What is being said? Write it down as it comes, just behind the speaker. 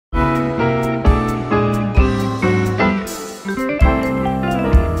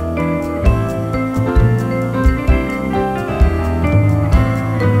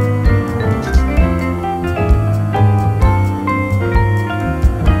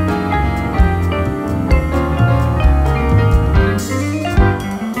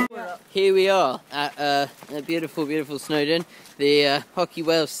are at a beautiful, beautiful Snowdon. The Hockey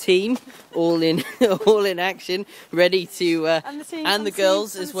Wales team, all in action, ready to, and the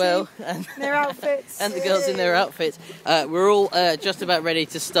girls as well, and their outfits, and the girls in their outfits. We're all just about ready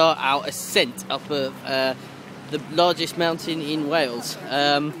to start our ascent up of the largest mountain in Wales.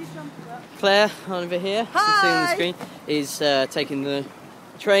 Claire, over here, you can see on the screen, is taking the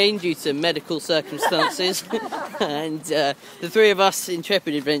train due to medical circumstances, and the three of us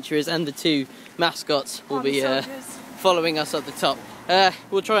intrepid adventurers and the two mascots will be following us up the top.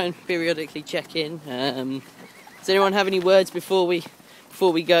 We'll try and periodically check in. Does anyone have any words before we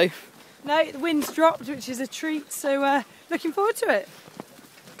go? No, the wind's dropped, which is a treat, so looking forward to it.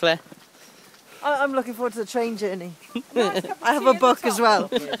 Claire? I'm looking forward to the train journey. I have a book as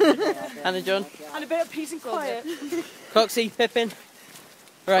well. Anna John? And a bit of peace and quiet. Coxie, Pippin?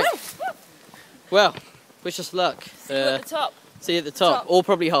 Right. Well, wish us luck. See you at the top. See you at the top, or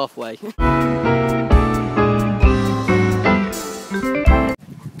probably halfway. We're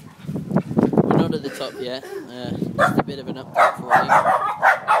not at the top yet. Just a bit of an update for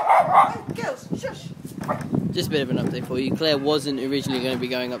you. Girls, shush! Just a bit of an update for you. Claire wasn't originally going to be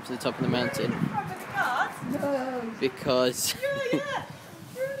going up to the top of the mountain because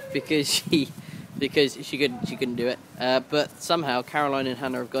she couldn't do it. But somehow Caroline and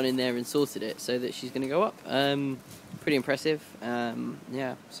Hannah have gone in there and sorted it so that she's going to go up. Pretty impressive.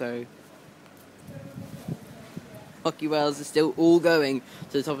 Yeah. So Hockey Wales are still all going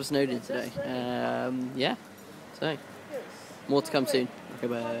to the top of Snowdon today. Yeah. So more to come soon. Okay,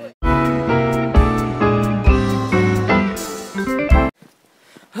 bye.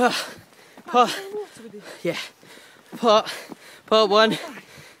 Yeah, part one.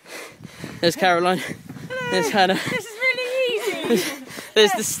 There's Caroline. Hello. There's Hannah. This is really easy.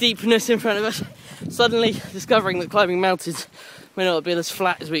 There's the steepness in front of us. Suddenly discovering that climbing mountains may not be as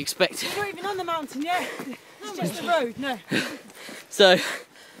flat as we expected. We're not even on the mountain yet. It's just the road. No. So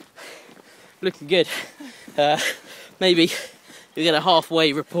looking good. Maybe you'll get a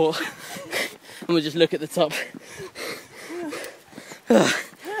halfway report, and we'll just look at the top.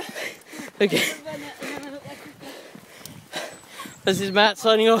 Okay. This is Matt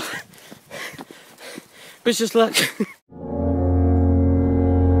signing off. Wish us luck.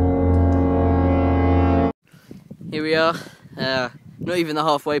 Here we are. Not even the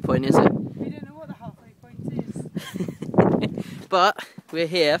halfway point, is it? We don't know what the halfway point is. But we're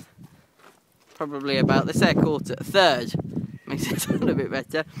here. Probably about, let's say, a third. Makes it sound a bit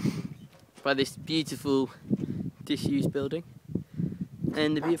better. By this beautiful disused building.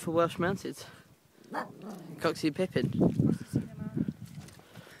 And the beautiful Welsh mountains. Coxie and Pippin.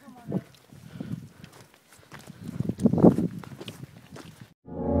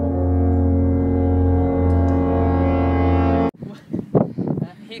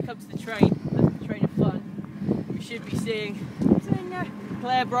 Here comes the train. That's the train of fun. We should be seeing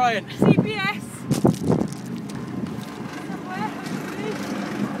Claire Bryant. CBS.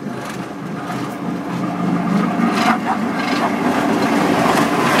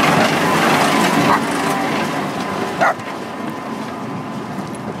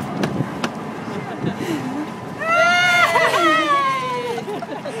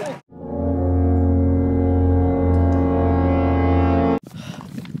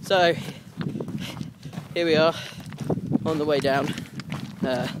 So here we are on the way down.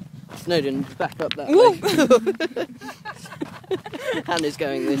 Snowdon back up that way. Hannah's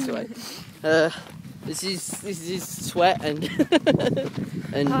going this way. This is sweat and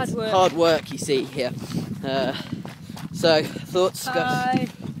and hard work you see here. So thoughts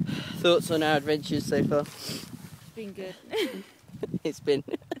on our adventures so far? It's been good. It's been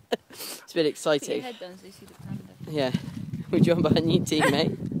exciting. Put your head down so you see the panda. Yeah. We're joined by a new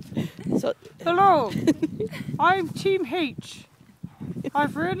teammate. So, Hello, I'm Team H.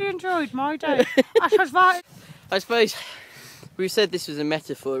 I've really enjoyed my day. I suppose we've said this was a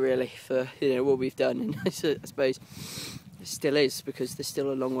metaphor really for what we've done, and I suppose it still is because there's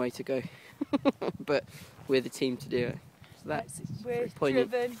still a long way to go. But we're the team to do it. So that's we're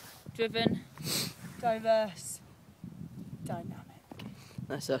poignant. Driven, diverse, dynamic.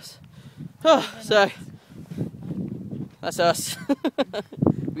 That's us. Oh, so that's us.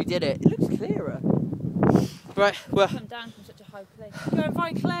 We did it. It looks clearer. Right, well. Come down from such a high place. Go and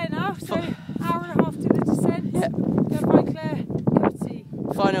find Claire now. So hour and a half to the descent. Yep. Go and find Claire. Cup of tea.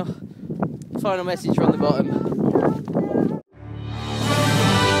 Final message from the bottom.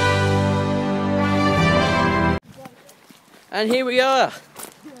 And here we are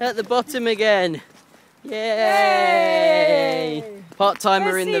at the bottom again. Yay!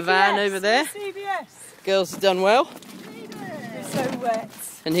 Part-timer in the van over there. CBS. Girls have done well. It's so wet.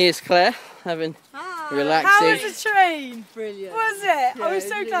 And here's Claire. having Hi. relaxing. How was the train? Brilliant. Was it? Yeah, I was it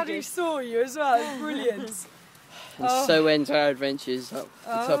so was glad really we good. saw you as well. It was brilliant. And so ends our adventures up the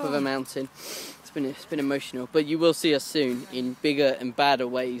top of a mountain. It's been emotional, but you will see us soon in bigger and badder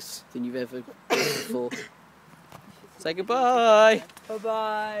ways than you've ever been before. Say goodbye.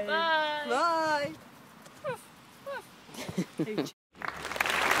 Bye-bye. Bye. Bye.